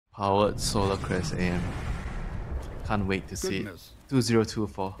Powered Solar Crest AM. Can't wait to see it.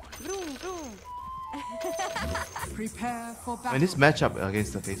 2024. Prepare for battle. When this matchup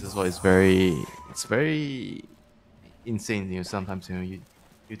against the Faces is very insane. You know, sometimes you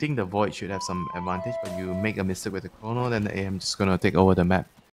think the Void should have some advantage, but you make a mistake with the Chrono, then the AM just gonna take over the map.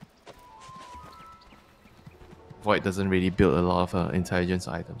 Void doesn't really build a lot of intelligence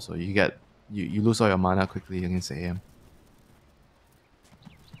items, so you lose all your mana quickly against the AM.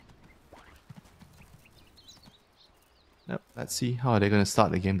 Yep, let's see how are they gonna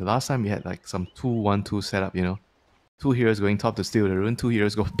start the game. The last time we had like some 2-1-2 setup, you know. 2 heroes going top to steal the rune, 2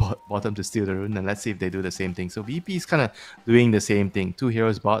 heroes go bottom to steal the rune, and let's see if they do the same thing. So VP is kind of doing the same thing. 2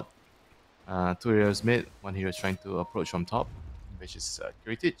 heroes bot, 2 heroes mid, 1 hero is trying to approach from top, which is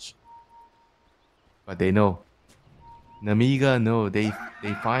Kiritich. But they know. Nemiga know. They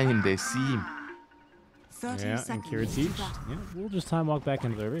find him, they see him. Yeah, and Kiritich. Yeah, we'll just time walk back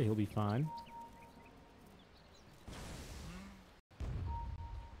into the river. He'll be fine.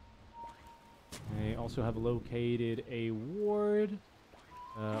 They also have located a ward.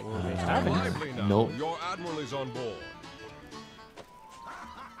 What do they have? No. Your admiral is on board.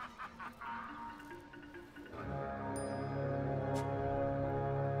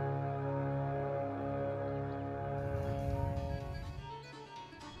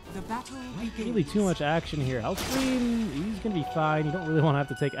 The battle begins. Really too much action here. Hellscream, he's going to be fine. You don't really want to have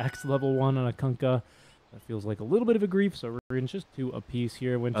to take X level 1 on a Kunkka. That feels like a little bit of a grief, so we're in just 2 apiece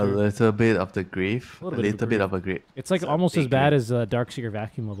here. Winter. A little bit of the grief. A little bit of a grief. It's like almost as bad as Darkseer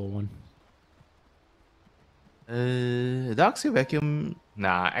Vacuum level 1. Darkseer Vacuum...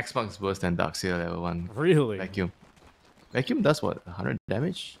 Nah, Xbox is worse than Darkseer level 1. Really? Vacuum. Vacuum does what? 100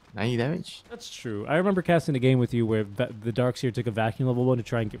 damage? 90 damage? That's true. I remember casting a game with you where the Darkseer took a Vacuum level 1 to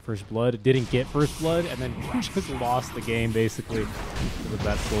try and get First Blood. It didn't get First Blood, and then just lost the game, basically, with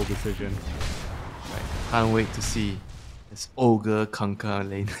that sole decision. Right. Can't wait to see this Ogre Kunkka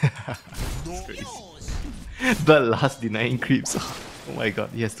lane. The last denying creeps. Oh my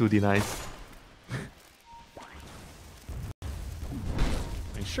god, he has 2 denies.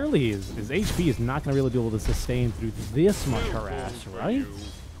 And surely his HP is not going to really be able to sustain through this much harass, right?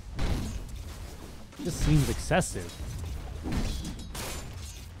 Just seems excessive.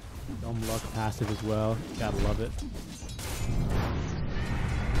 Dumb Luck passive as well. Gotta love it.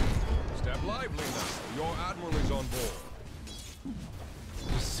 Step lively now. Your admiral is on board.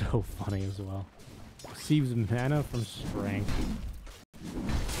 So funny as well. Receives mana from strength.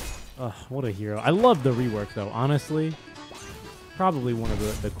 Ugh, what a hero. I love the rework though, honestly. Probably one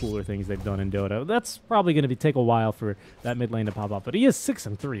of the cooler things they've done in Dota. That's probably going to take a while for that mid lane to pop up, but he is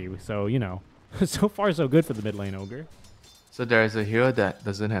 6-3, so you know, so far so good for the mid lane ogre. So there is a hero that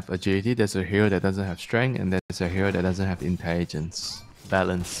doesn't have agility, there's a hero that doesn't have strength, and there's a hero that doesn't have intelligence.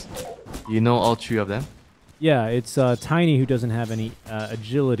 Balance. You know all 3 of them? Yeah, it's Tiny who doesn't have any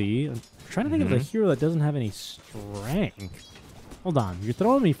agility. I'm trying to think of the hero that doesn't have any strength. Hold on, you're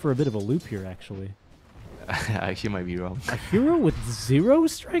throwing me for a bit of a loop here, actually. I actually might be wrong. A hero with 0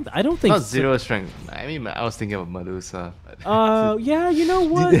 strength? I don't think Not 0 strength. I mean, I was thinking of Medusa. Yeah, you know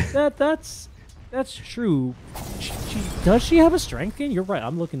what? That's true. Does she have a strength gain? You're right.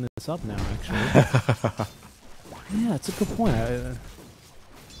 I'm looking this up now, actually. Yeah, it's a good point.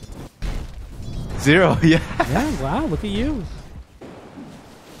 0, yeah. Yeah, wow, look at you.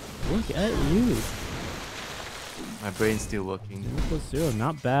 Look at you. My brain's still working. 0+0,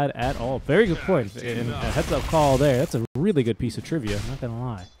 not bad at all. Very good point. And a heads up call there. That's a really good piece of trivia, not gonna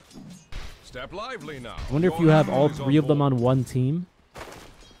lie. Step lively now. I wonder if you have all 3 of them on one team.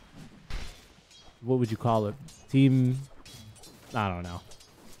 What would you call it? Team... I don't know.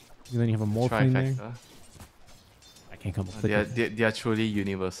 And then you have a Morphine there. I can't come up with it. They are truly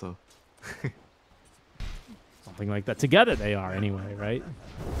universal. Something like that. Together they are anyway, right?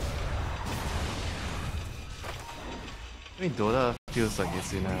 I mean, Dota feels like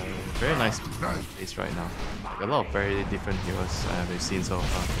it's in a very nice place right now. Like a lot of very different heroes we've seen so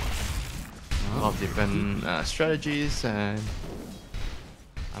far. A lot of different strategies, and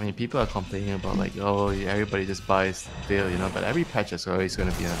I mean, people are complaining about like, oh, everybody just buys Veil, you know. But every patch is always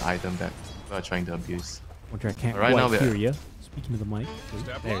going to be an item that people are trying to abuse. Which I can't right now hear you. Speaking to the mic.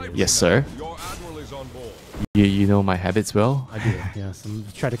 Yes, sir. Your admiral is on board. You know my habits well. I do. Yes. I'm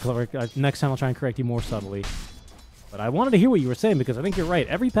try to correct. Next time I'll try and correct you more subtly. But I wanted to hear what you were saying because I think you're right.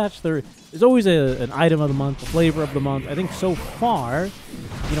 Every patch there is always an item of the month, a flavor of the month. I think so far,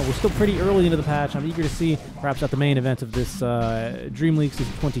 you know, we're still pretty early into the patch. I'm eager to see, perhaps at the main event of this DreamLeague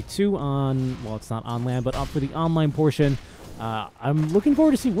Season 22 on, well, it's not on land, but up for the online portion. I'm looking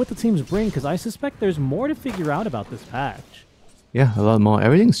forward to see what the teams bring because I suspect there's more to figure out about this patch. Yeah, a lot more.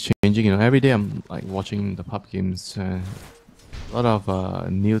 Everything's changing. You know, every day I'm like watching the pub games. A lot of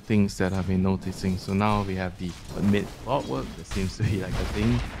new things that I've been noticing. So now we have the mid bot work that seems to be like a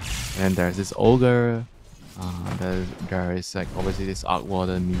thing, and there's this ogre. There is like obviously this Arc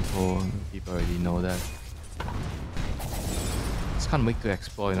Warder Meepo. People already know that. It's kind of weak to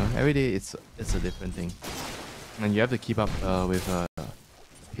explore, you know. Every day it's a different thing, and you have to keep up with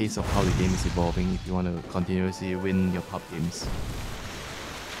pace of how the game is evolving if you want to continuously win your pub games.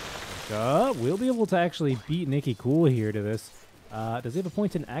 We'll be able to actually beat Nicky Cool here to this. Does he have a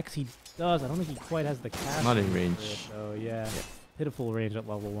point in X? He does. I don't think he quite has the cast. Not in range. So yeah, pitiful range at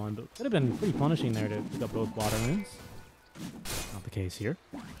level 1, but could have been pretty punishing there to pick up both bottom lanes. Not the case here.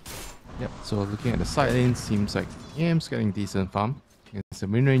 Yep, so looking at the side lane, seems like EM's getting decent farm. It's a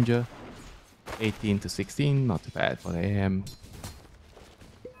Wind Ranger. 18 to 16, not too bad for the AM.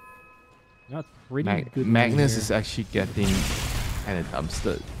 Not pretty good. Magnus is actually getting kind of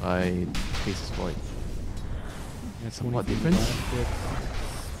dumpstered by Faces Void. That's what difference?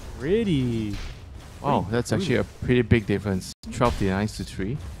 Pretty. Wow, that's actually a pretty big difference. 12 denies to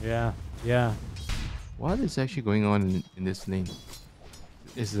 3. Yeah, yeah. What is actually going on in this lane?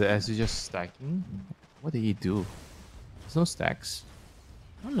 Is the SU just stacking? What did he do? There's no stacks.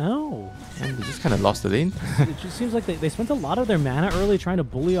 I don't know. And they just kind of lost the lane. It just seems like they spent a lot of their mana early trying to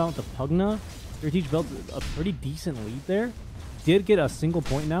bully out the Pugna. Teach built a pretty decent lead there. Did get a single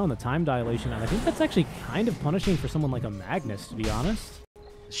point now in the time dilation, and I think that's actually kind of punishing for someone like a Magnus, to be honest.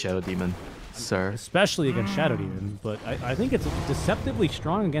 Shadow Demon, sir. Especially against Shadow Demon, but I think it's deceptively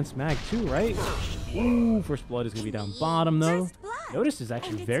strong against Mag too, right? Ooh, First Blood is going to be down bottom though. Notice is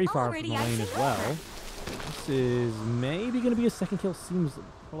actually very far from the lane as well. This is maybe going to be a second kill. Seems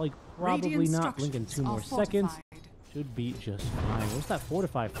like probably not. Blink in 2 more seconds. Should be just fine. What's that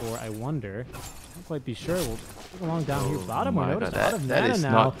fortify for, I wonder? Can't quite be sure. We'll take along down here bottom. We notice a lot of mana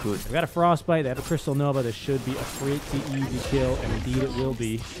now. Not good. They've got a Frostbite. They have a Crystal Nova. This should be a pretty easy kill, and indeed it will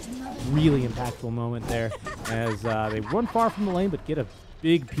be. Really impactful moment there as they run far from the lane, but get a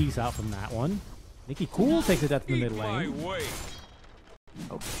big piece out from that one. Nicky Cool takes a death in the mid lane.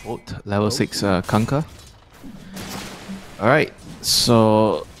 Oh, both level 6 Kunkka. Alright,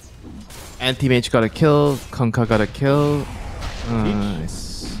 so Anti-Mage got a kill, Kunkka got a kill.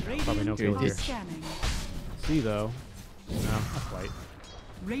 Nice. Probably no kill here. See though. No, not quite.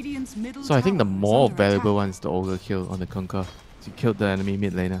 So I think the more valuable one is the Ogre kill on the Kunkka. He killed the enemy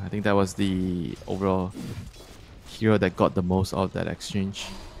mid laner. I think that was the overall hero that got the most out of that exchange.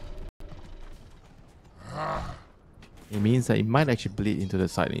 It means that it might actually bleed into the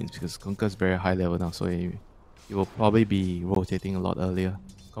side lanes because Kunkka is very high level now, so he will probably be rotating a lot earlier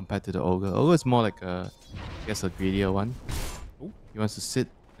compared to the Ogre. Ogre is more like a, I guess, a greedier one. He wants to sit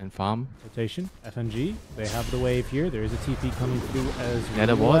and farm. Rotation, FNG, they have the wave here. There is a TP coming through as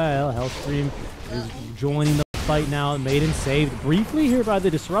Netherward. well. Hellstream is joining the fight now. Maiden saved briefly here by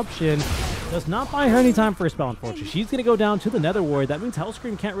the disruption. Does not buy her any time for a spell, unfortunately. She's going to go down to the Nether Ward. That means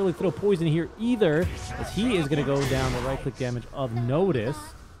Hellscream can't really throw poison here either, as he is going to go down the right-click damage of Notice.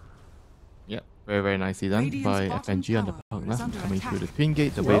 Yep, very, very nicely done by FNG on the Pugna. Coming through the Twin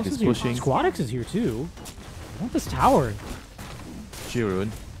Gate, the wave is pushing. Squadix is here too. I want this tower. Shirun.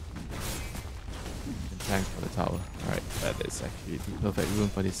 Tank for the tower. Alright, that is actually the perfect room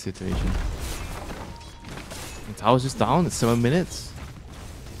for this situation. The tower's just down at 7 minutes.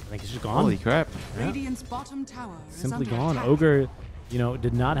 I think it's just gone. Holy crap. Yeah. Bottom tower Simply gone. Ogre, you know,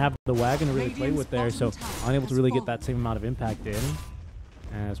 did not have the wagon to really play with there, so unable to really get that same amount of impact in.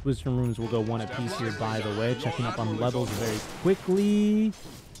 As Wisdom Runes will go one apiece here, by the way. Checking up on levels very quickly.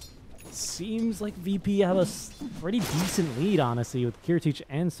 Seems like VP have a pretty decent lead, honestly, with Kirtich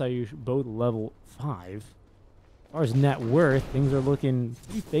and Sayush both level 5. As far as net worth, things are looking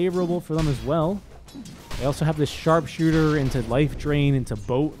pretty favorable for them as well. They also have this sharpshooter into life drain, into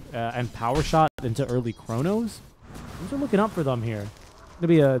boat, and power shot into early chronos. Things are looking up for them here. Gonna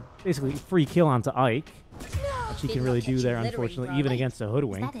be a basically free kill onto Ike, which he can really do there, unfortunately, even against a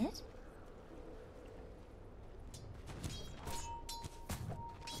hoodwink.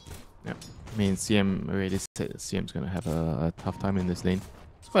 Yeah, I mean, CM already said that CM's gonna have a tough time in this lane.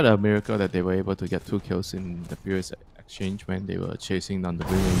 It's quite a miracle that they were able to get 2 kills in the previous exchange when they were chasing down the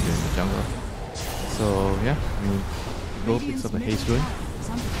Wind Ranger in the jungle. So yeah, I mean, Go picks up a Haste Rune.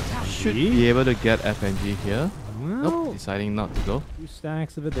 Should be able to get FNG here. Well, Nope, deciding not to go. 2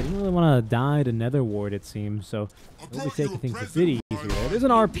 stacks of it. They didn't really want to die to Nether Ward, it seems, so they'll be taking things a bit easier there. There's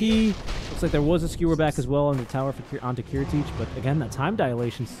an RP. Looks like there was a skewer back as well on the tower for onto Kirtich, but again, that time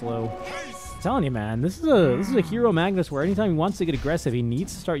dilation slow. I'm telling you, man, this is a hero Magnus where anytime he wants to get aggressive, he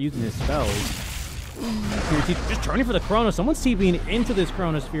needs to start using his spells. Just turning for the Chrono. Someone's TPing into this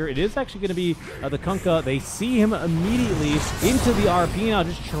Chronosphere. It is actually going to be the Kunkka. They see him immediately into the RP now,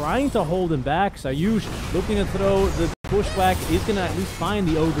 just trying to hold him back. Sayush looking to throw the pushback, is going to at least find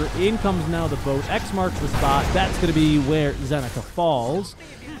the Ogre. In comes now the boat. X marks the spot. That's going to be where Zeneca falls.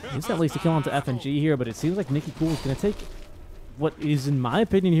 He's at least a kill onto FNG here, but it seems like Nicky Cool is going to take what is, in my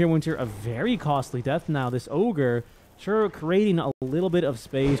opinion here, Winter, a very costly death now. This Ogre, sure, creating a little bit of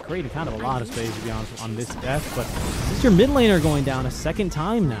space, creating kind of a lot of space, to be honest, on this death, but this is your mid laner going down a second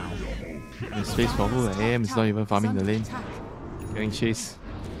time now. The space bubble, the AM is not even farming the lane. Getting chased.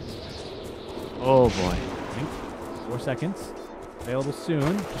 Oh boy. 4 seconds. Available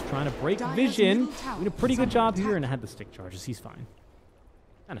soon. Just trying to break vision. Doing a pretty good job here, and I had the stick charges. He's fine.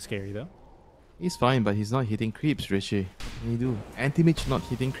 Kind of scary, though. He's fine, but he's not hitting creeps, Richie. What can you do? Anti-mage not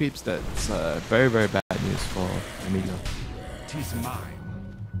hitting creeps, that's very, very bad news for Nemiga. Tis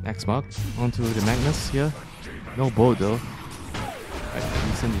mine. Next mark, onto the Magnus here. No boat though. Right,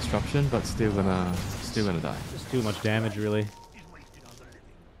 decent disruption, but still gonna die. Just too much damage, really.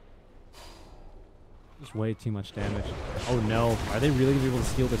 Just way too much damage. Oh no, are they really gonna be able to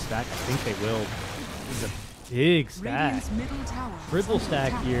steal this stack? I think they will. This is a big stack. Triple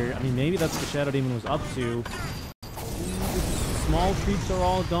stack here. I mean, maybe that's what the Shadow Demon was up to. Small creeps are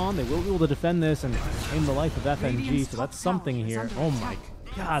all gone. They will be able to defend this and aim the life of FNG, so that's something here. Oh my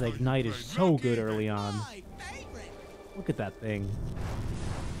god, Ignite is so good early on. Look at that thing.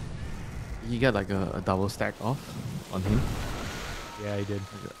 You get like a double stack off on him. Yeah, he did.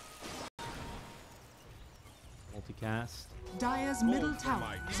 Multicast. Dire's middle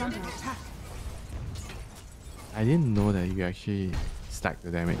tower is under attack. I didn't know that you actually stack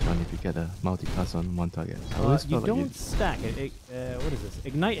the damage on if you get a multicast on one target. I always You felt don't like stack it. What is this?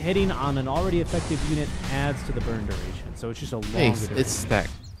 Ignite hitting on an already effective unit adds to the burn duration, so it's just a longer duration. it's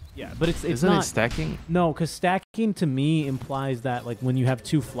stacked. Yeah, but it's Isn't not it stacking? No, because stacking to me implies that like when you have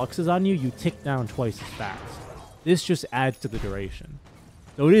 2 fluxes on you, you tick down twice as fast. This just adds to the duration.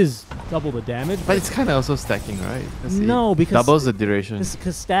 So it is double the damage. But it's kind of also stacking, right? No, because doubles the duration.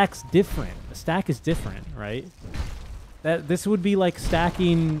 Because stack's different. A stack is different, right? This would be like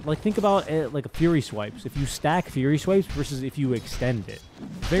stacking. Like think about it, like a Fury Swipes. If you stack Fury Swipes versus if you extend it,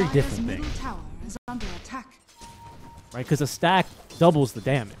 very different thing. Middle tower is under attack. Right? Because a stack doubles the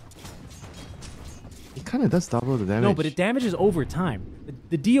damage. It kind of does double the damage. No, but it damages over time.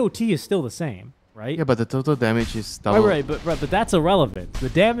 The DOT is still the same, right? Yeah, but the total damage is double. Right, but that's irrelevant. The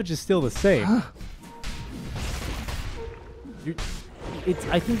damage is still the same.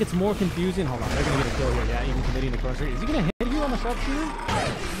 I think it's more confusing. Hold on, they're gonna get a kill here. Yeah, even committing the crosshair. Is he gonna hit you on the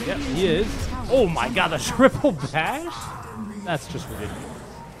sharpshooter? Yep, he is. Oh my god, the triple bash? That's just ridiculous.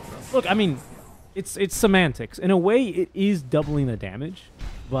 Look, I mean, it's semantics. In a way, it is doubling the damage,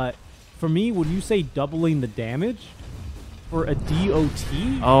 but for me, when you say doubling the damage for a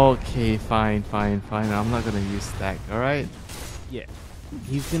DOT, Okay, fine. I'm not gonna use stack, alright? yeah,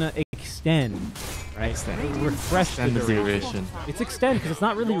 he's gonna extend, right? Refresh the duration. It's extend because it's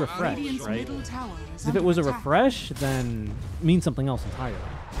not really refresh, Radiant's right? middle tower is If it under was a attack. refresh, then it means something else entirely.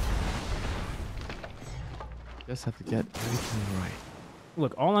 Just have to get everything right.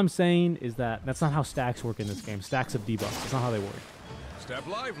 Look, all I'm saying is that that's not how stacks work in this game. Stacks of debuffs. That's not how they work. Step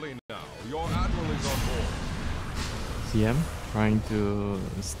lively now. Your admiral is on board. CM trying to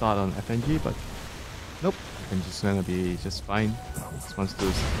start on FNG, but nope. FNG's gonna be just fine. Just wants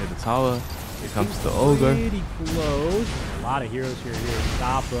to secure the tower. Here comes the Ogre. Pretty close. A lot of heroes here to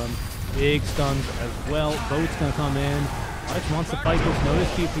stop them. Big stuns as well. Boat's gonna come in. Alex wants to fight this. Notice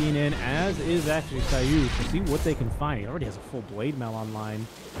TPing in, as is actually Sayu, to see what they can find. He already has a full Blade Mail online.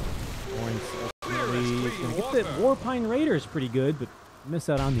 Lawrence ultimately is gonna get the Warpine Raiders pretty good, but miss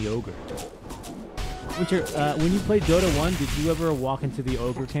out on the Ogre. Winter, when you played Dota 1, did you ever walk into the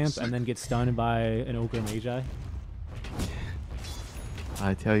Ogre camp and then get stunned by an Ogre Magi?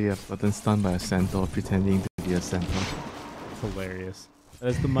 I tell you, I've gotten stunned by a centaur pretending to be a centaur. Hilarious.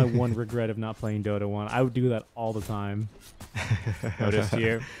 That's my one regret of not playing Dota 1. I would do that all the time. Notice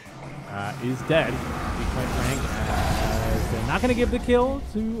here is dead, to be quite frank. They're not going to give the kill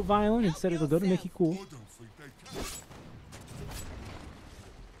to Violent. Instead, it'll go to Nicky Cool.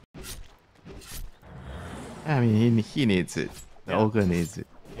 I mean, he needs it. The Ogre needs it.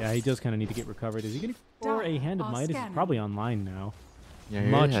 Yeah, he does kind of need to get recovered. Is he going to for a Hand of Midas? He's probably online now. Yeah, he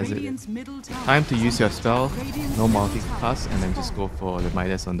Much has it. Radiant's middle tower Time to is use your under spell, attack. Radiant's no middle multi-cast, tower and then is just go for the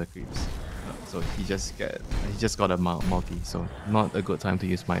Midas on the creeps. So he just got a multi, so not a good time to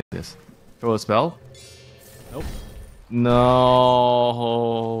use Midas. Throw a spell. Nope.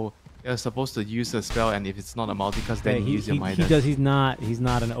 No. You're supposed to use the spell, and if it's not a multicast, then Hey, you use your Midas. he does. He's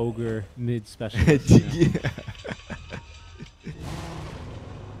not an ogre mid specialist. You know?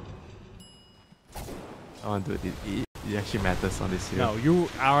 Oh, dude, it actually matters on this hero. No, you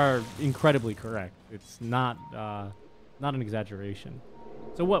are incredibly correct. It's not an exaggeration.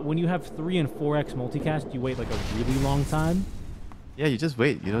 So what? When you have 3 and 4x multicast, you wait like a really long time. Yeah, you just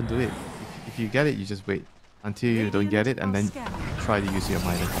wait. You don't do it. If you get it, you just wait until you don't get it, and then try to use your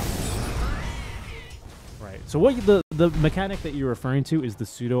Midas. Right. So what the mechanic that you're referring to is the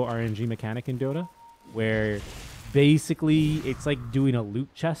pseudo RNG mechanic in Dota, where basically it's like doing a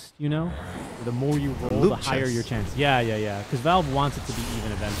loot chest, you know? The more you roll, the higher your chance. Yeah. Because Valve wants it to be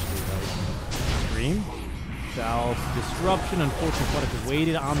even eventually, right? Dream. Self-disruption. Unfortunate Flutter is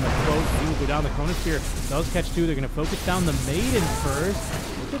weighted on the boat. He will go down the Chronosphere. Does catch 2. They're going to focus down the Maiden first.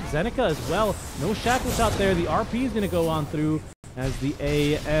 Look at Zeneca as well. No Shackles out there. The RP is going to go on through as the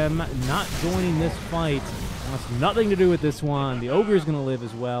AM not joining this fight. Wants nothing to do with this one. The Ogre is going to live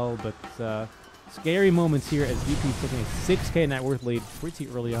as well, but scary moments here as VP is taking a 6k net worth lead pretty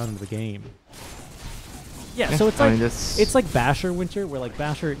early on in the game. Yeah, so it's like Basher Winter, where like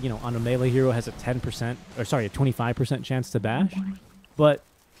Basher, you know, on a melee hero has a 25% chance to bash. But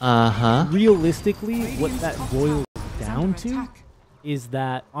realistically, what that boils down to is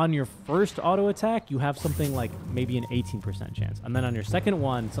that on your first auto attack, you have something like maybe an 18% chance, and then on your second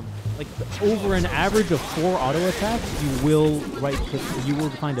one, like over an average of 4 auto attacks, you will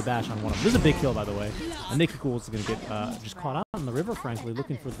find a bash on one of them. This is a big kill, by the way. And Nicky Cool is going to get just caught out in the river, frankly,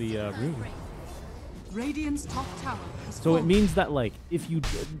 looking for the rune. Radiant's top tower has So it means that like if you,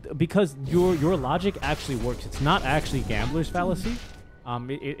 because your logic actually works. It's not actually gambler's fallacy.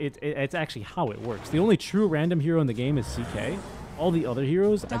 It's actually how it works. The only true random hero in the game is CK. All the other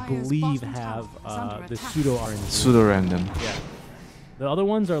heroes, I believe, have the pseudo RNG. Pseudo random. Yeah. The other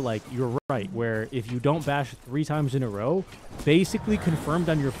ones are like, you're right, where if you don't bash 3 times in a row, basically confirmed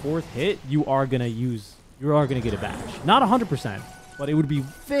on your 4th hit, you are gonna get a bash. Not 100%, but it would be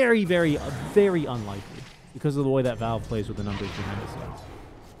very, very, very unlikely because of the way that Valve plays with the numbers behind the scenes.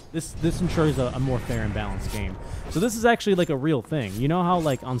 This ensures a more fair and balanced game. So this is actually like a real thing. You know how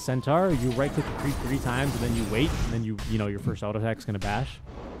like on Centaur, you right-click the creep 3 times and then you wait, and then you know your first auto attack is gonna bash.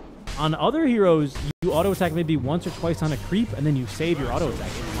 On other heroes, you auto attack maybe once or twice on a creep, and then you save your auto attack.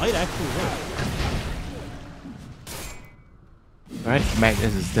 It might actually work. Right,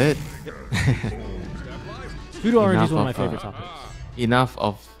 Magnus is dead. Pseudo RNG is one of my favorite topics. Enough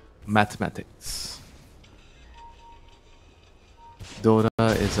of mathematics. Dota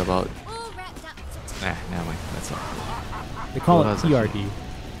is about... never mind. That's all. They call Dota's it PRD.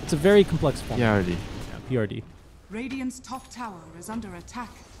 It's a very complex form. PRD. Yeah, PRD. Radiant's top tower is under attack.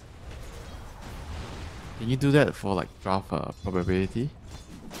 Can you do that for like draft probability?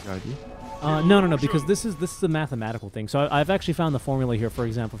 PRD? No, because this is a mathematical thing. So I've actually found the formula here, for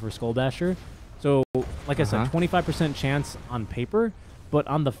example, for Skull Basher. So, like I said, 25% chance on paper, but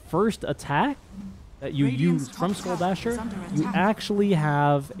on the first attack that you use from Skull Basher, you actually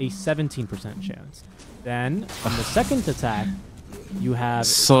have a 17% chance. Then, on the second attack, you have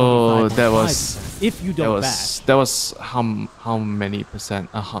so that was if you don't bash. That was how many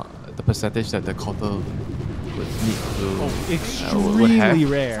percent? The percentage that the Cotter would need to. Oh, extremely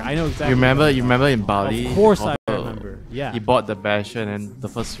rare. I know exactly. You remember in Bali? Of course, I remember. Yeah. He bought the basher, and then the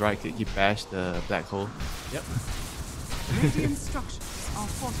first right click, he bashed the black hole. Yep. Radiant structures are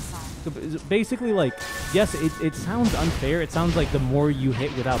fortified. So basically, like, yes, it sounds unfair. It sounds like the more you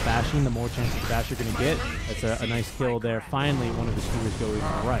hit without bashing, the more chance of bash you're going to get. That's a nice kill there. Finally, one of the streamers goes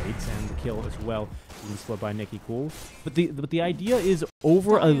right, and the kill as well being split by Nicky Cool. But the idea is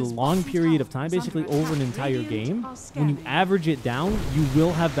over a long period of time, basically over an entire game, when you average it down, you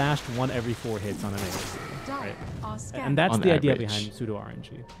will have bashed 1 every 4 hits on an AOC, right? And that's the idea behind pseudo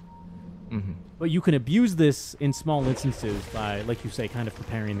RNG. But you can abuse this in small instances by, like you say, kind of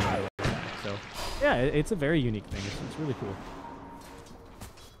preparing the auto attack. So, yeah, it's a very unique thing. It's really cool.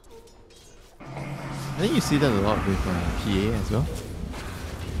 I think you see that a lot with PA as well.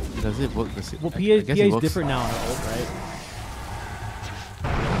 Does it work the same? Well, PA is different now on ult, right?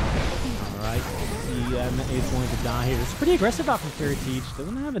 Alright, CM is going to die here. It's pretty aggressive out from Teach.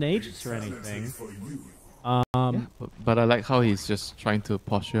 Doesn't have an Aegis or anything. Yeah, but I like how he's just trying to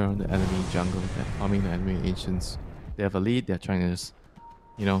posture on the enemy jungle, farming the enemy ancients. They have a lead, they're trying to just,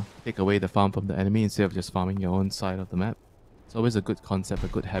 you know, take away the farm from the enemy instead of just farming your own side of the map. It's always a good concept, a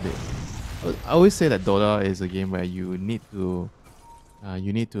good habit. I always say that Dota is a game where you need to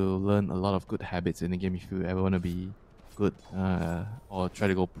learn a lot of good habits in the game if you ever want to be good or try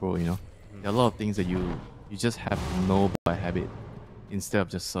to go pro, you know. There are a lot of things that you just have to know by habit. instead of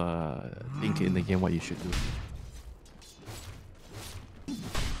just think in the game what you should do.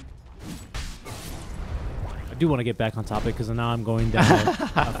 I do want to get back on topic because now I'm going down a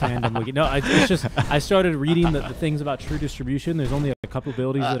fandom wiki. No, it's just I started reading the things about true distribution. There's only a couple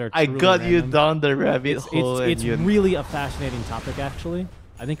abilities that are I truly got you random. down the rabbit hole. It's really a fascinating topic, actually.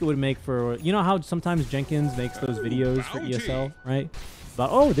 I think it would make for, you know how sometimes Jenkins makes those videos for ESL, right? About,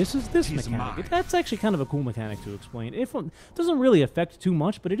 oh, this is this mechanic. That's actually kind of a cool mechanic to explain. It doesn't really affect too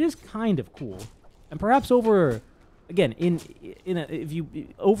much, but it is kind of cool. And perhaps over, again,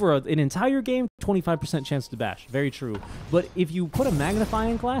 over an entire game, 25% chance to bash. Very true. But if you put a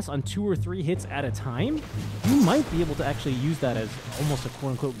magnifying glass on 2 or 3 hits at a time, you might be able to actually use that as almost a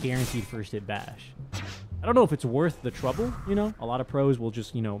quote-unquote guaranteed first hit bash. I don't know if it's worth the trouble, you know? A lot of pros will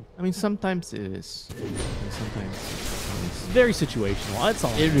just, you know... I mean, sometimes it is. Sometimes it's very situational. That's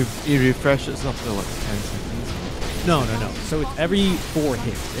all. It refreshes after, what, 10 seconds? No. So it's every 4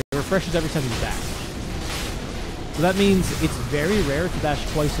 hits. It refreshes every time you bash. So that means it's very rare to bash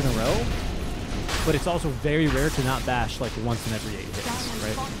twice in a row, but it's also very rare to not bash like once in every 8 hits,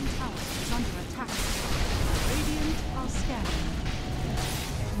 right?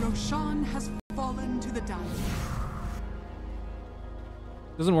 Roshan has fallen to the down.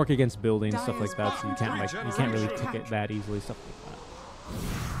 Doesn't work against buildings, stuff like that, so you can't really tick it that easily, stuff like that.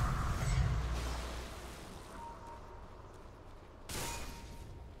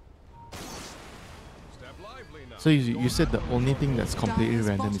 So you said the only thing that's completely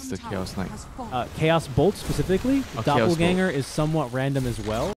random is the Chaos Knight. Chaos Bolt specifically, Doppelganger is somewhat random as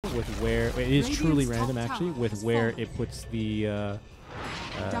well, with where it is truly random actually, with where it puts the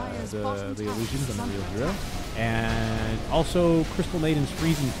illusions on the real hero. And also Crystal Maiden's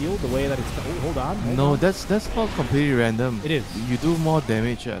Freezing Field, the way that it's... Oh, hold on. No, that's not completely random. It is. You do more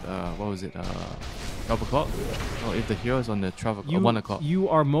damage at, what was it, 12 o'clock? Oh, if the hero is on the 12 o'clock, 1 o'clock. You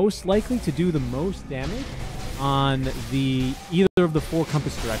are most likely to do the most damage on either of the 4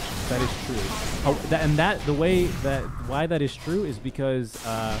 compass directions. That is true. Why that is true is because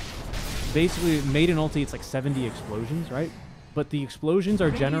basically Maiden ulti, it's like 70 explosions, right? But the explosions are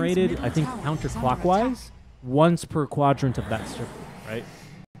generated, I think, counterclockwise once per quadrant of that circle, right?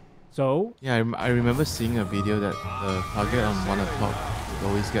 So... Yeah, I remember seeing a video that the target on 1 o'clock would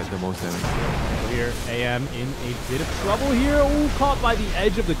always get the most damage. Here, AM in a bit of trouble here. Ooh, caught by the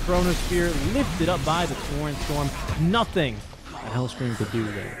edge of the Chronosphere, lifted up by the Torrent Storm. Nothing that Hellscream could do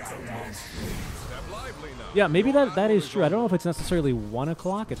there. Yeah, maybe that is true. I don't know if it's necessarily 1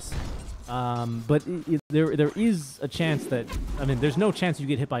 o'clock. It's... but there is a chance that, I mean, there's no chance you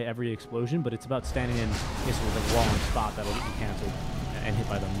get hit by every explosion, but it's about standing in basically the wrong spot that'll get you canceled and hit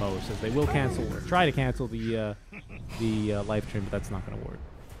by the most, as they will cancel or try to cancel the live stream, but that's not going to work.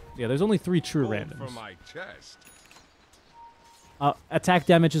 Yeah, there's only 3 true randoms. Attack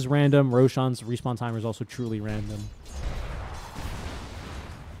damage is random. Roshan's respawn timer is also truly random.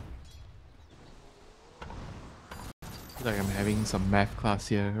 Like I'm having some math class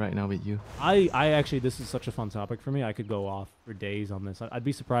here right now with you. I actually, this is such a fun topic for me. I could go off for days on this. I'd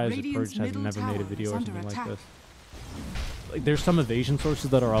be surprised if Purge has never made a video or something like this. Like, there's some evasion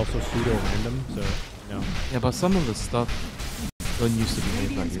sources that are also pseudo-random, so, you know. Yeah, but some of the stuff don't used to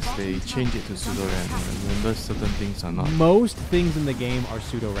behave like this. They change it to pseudo-random. Remember, certain things are not. Most things in the game are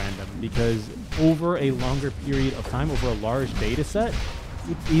pseudo-random because over a longer period of time, over a large data set,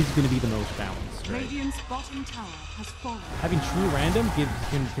 it is going to be the most balanced. Right? Radiant's bottom tower has fallen. Having true random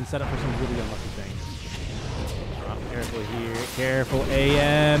can set up for some really unlucky things. Careful here. Careful,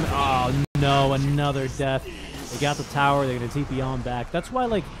 AM. Oh, no. Another death. They got the tower. They're going to TP on back. That's why,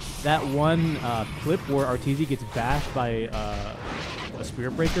 like, that one clip where Arteezy gets bashed by a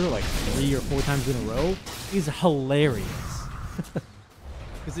Spirit Breaker, like, 3 or 4 times in a row, is hilarious.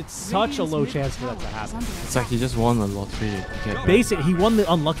 Because it's such a low chance for that to happen. It's like he just won the lottery. Basically, he won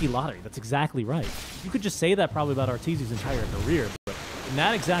the unlucky lottery. That's exactly right. You could just say that probably about Arteezy's entire career, but in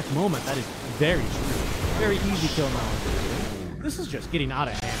that exact moment, that is very true. Very easy kill now. This is just getting out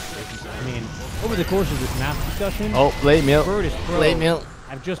of hand. I mean, over the course of this math discussion, Virtus.pro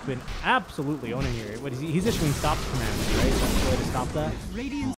have just been absolutely owning here. What is he? He's issuing stop commands, right? That's the way to stop that.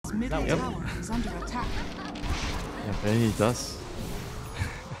 Radiant's middle tower is under attack. Yeah, but he does.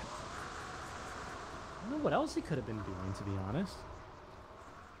 What else he could have been doing, to be honest?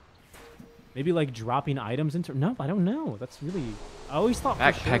 Maybe like dropping items into... No, I don't know. That's really... I always thought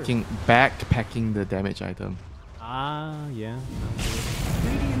backpacking the damage item. Ah, yeah.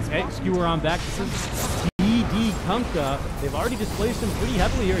 Okay, skewer on back. This is DD Kunkka. They've already displaced him pretty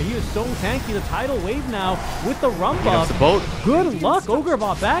heavily here. He is so tanky. The tidal wave now with the rump up. The boat. Good luck,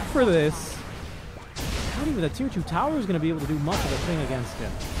 Ogrevot back for this. not even the tier 2 tower is going to be able to do much of a thing against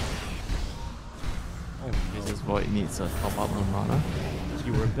him. Oh, This Void needs a top up on mana.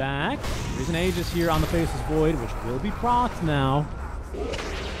 you were back. There's an Aegis here on the Faceless Void, which will be procced now.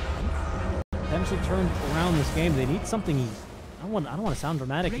 Potentially turned around this game. They need something. I don't want to sound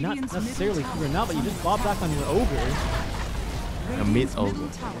dramatic, not necessarily here now, but you just bob back on your ogre. A mid ogre.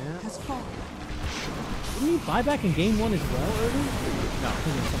 Didn't he buy back in game 1 as well earlier? No, I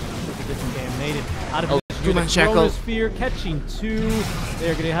think it's something else. It's a different game. Made it out of two-man shackle. Spear, catching 2.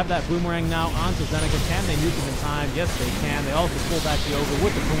 They're going to have that boomerang now onto Zeneca. Can they nuke him in time? Yes, they can. They also pull back the ogre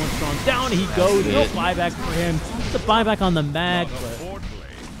with the Thorn Storm. Down he goes. No buyback for him. It's a buyback on the mag, but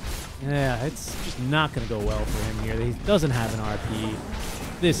yeah, it's just not going to go well for him here. He doesn't have an RP.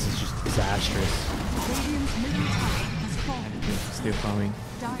 This is just disastrous. Still coming.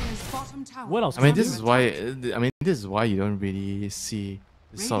 What else? I mean, this is why. This is why you don't really see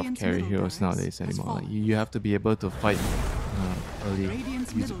this sort of carry heroes nowadays anymore. Like, you have to be able to fight early.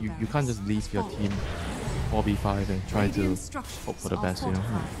 You can't just leave your team 4v5 and try to hope for the best. You know,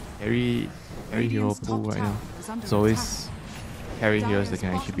 every hero pool right now, it's always carry heroes that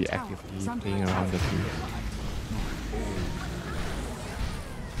can actually be actively playing around the field.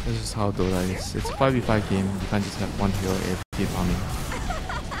 This is how Dota is. It's a 5v5 game. You can't just have one hero every farming.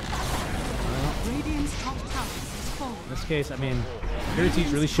 In this case, I mean,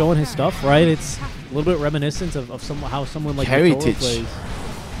 Heritage really showing his stuff, right? It's a little bit reminiscent of how someone like Heritage plays.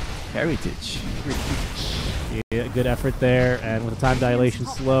 Heritage. Yeah, good effort there, and with the time dilation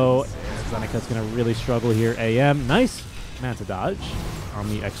slow, Zeneca's going to really struggle here. AM, nice Manta dodge on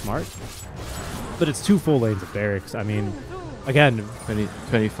the X-Mart. But it's 2 full lanes of barracks. I mean, again,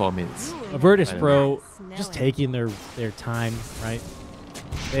 24 minutes. Virtus.pro just taking their time, right?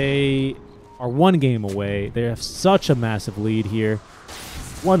 They are 1 game away. They have such a massive lead here.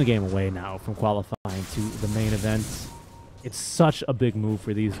 1 game away now from qualifying to the main event. It's such a big move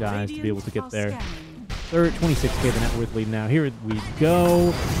for these guys to be able to get there. Third, 26k the net worth lead now. Here we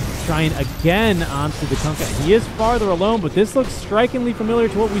go. Trying again onto the Kunkka. He is farther alone, but this looks strikingly familiar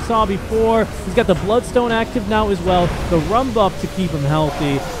to what we saw before. He's got the Bloodstone active now as well. The run buff to keep him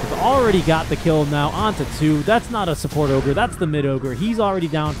healthy. He's already got the kill now onto 2. That's not a support ogre. That's the mid ogre. He's already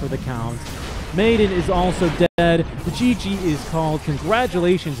down for the count. Maiden is also dead. The GG is called.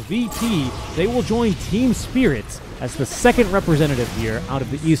 Congratulations, VP. They will join Team Spirits as the 2nd representative here out of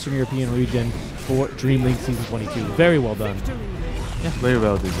the Eastern European region for DreamLeague Season 22. Very well done. Yeah, very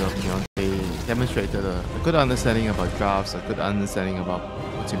well deserved. You know, they demonstrated a good understanding about drafts, a good understanding about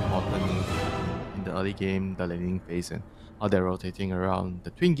what's important in the early game, the laning phase, and how they're rotating around the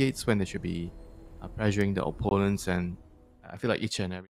twin gates when they should be pressuring the opponents. And I feel like each and every